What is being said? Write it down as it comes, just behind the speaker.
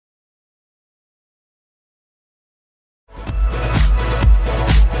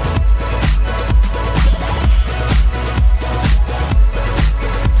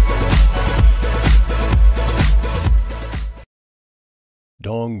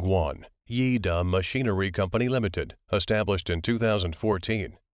Dongguan Yide Machinery Company Limited, established in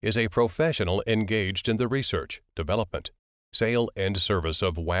 2014, is a professional engaged in the research, development, sale and service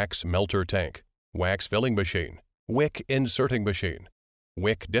of wax melter tank, wax filling machine, wick inserting machine,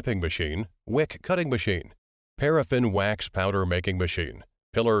 wick dipping machine, wick cutting machine, paraffin wax powder making machine,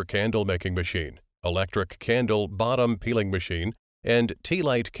 pillar candle making machine, electric candle bottom peeling machine, and tea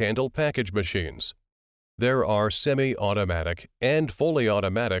light candle package machines. There are semi-automatic and fully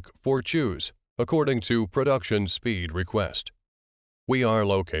automatic for choose, according to production speed request. We are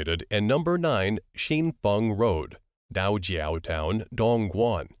located in number 9 Xinfeng Road, Daojiao Town,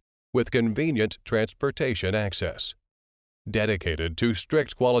 Dongguan, with convenient transportation access. Dedicated to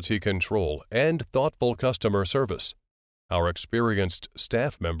strict quality control and thoughtful customer service, our experienced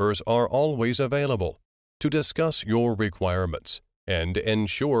staff members are always available to discuss your requirements and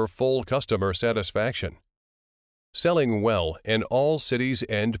ensure full customer satisfaction. Selling well in all cities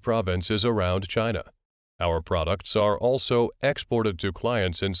and provinces around China, our products are also exported to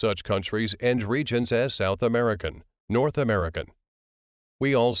clients in such countries and regions as South American, North American.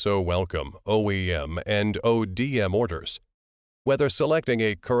 We also welcome OEM and ODM orders. Whether selecting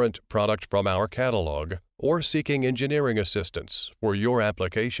a current product from our catalog or seeking engineering assistance for your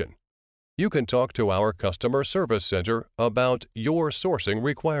application, you can talk to our customer service center about your sourcing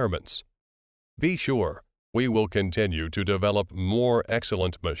requirements. Be sure we will continue to develop more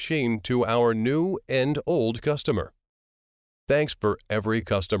excellent machine to our new and old customer. Thanks for every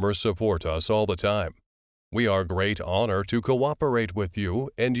customer support us all the time. We are great honor to cooperate with you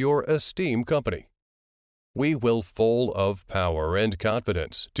and your esteemed company. We will full of power and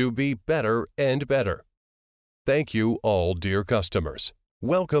confidence to be better and better. Thank you all, dear customers.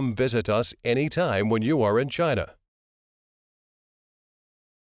 Welcome visit us anytime when you are in China.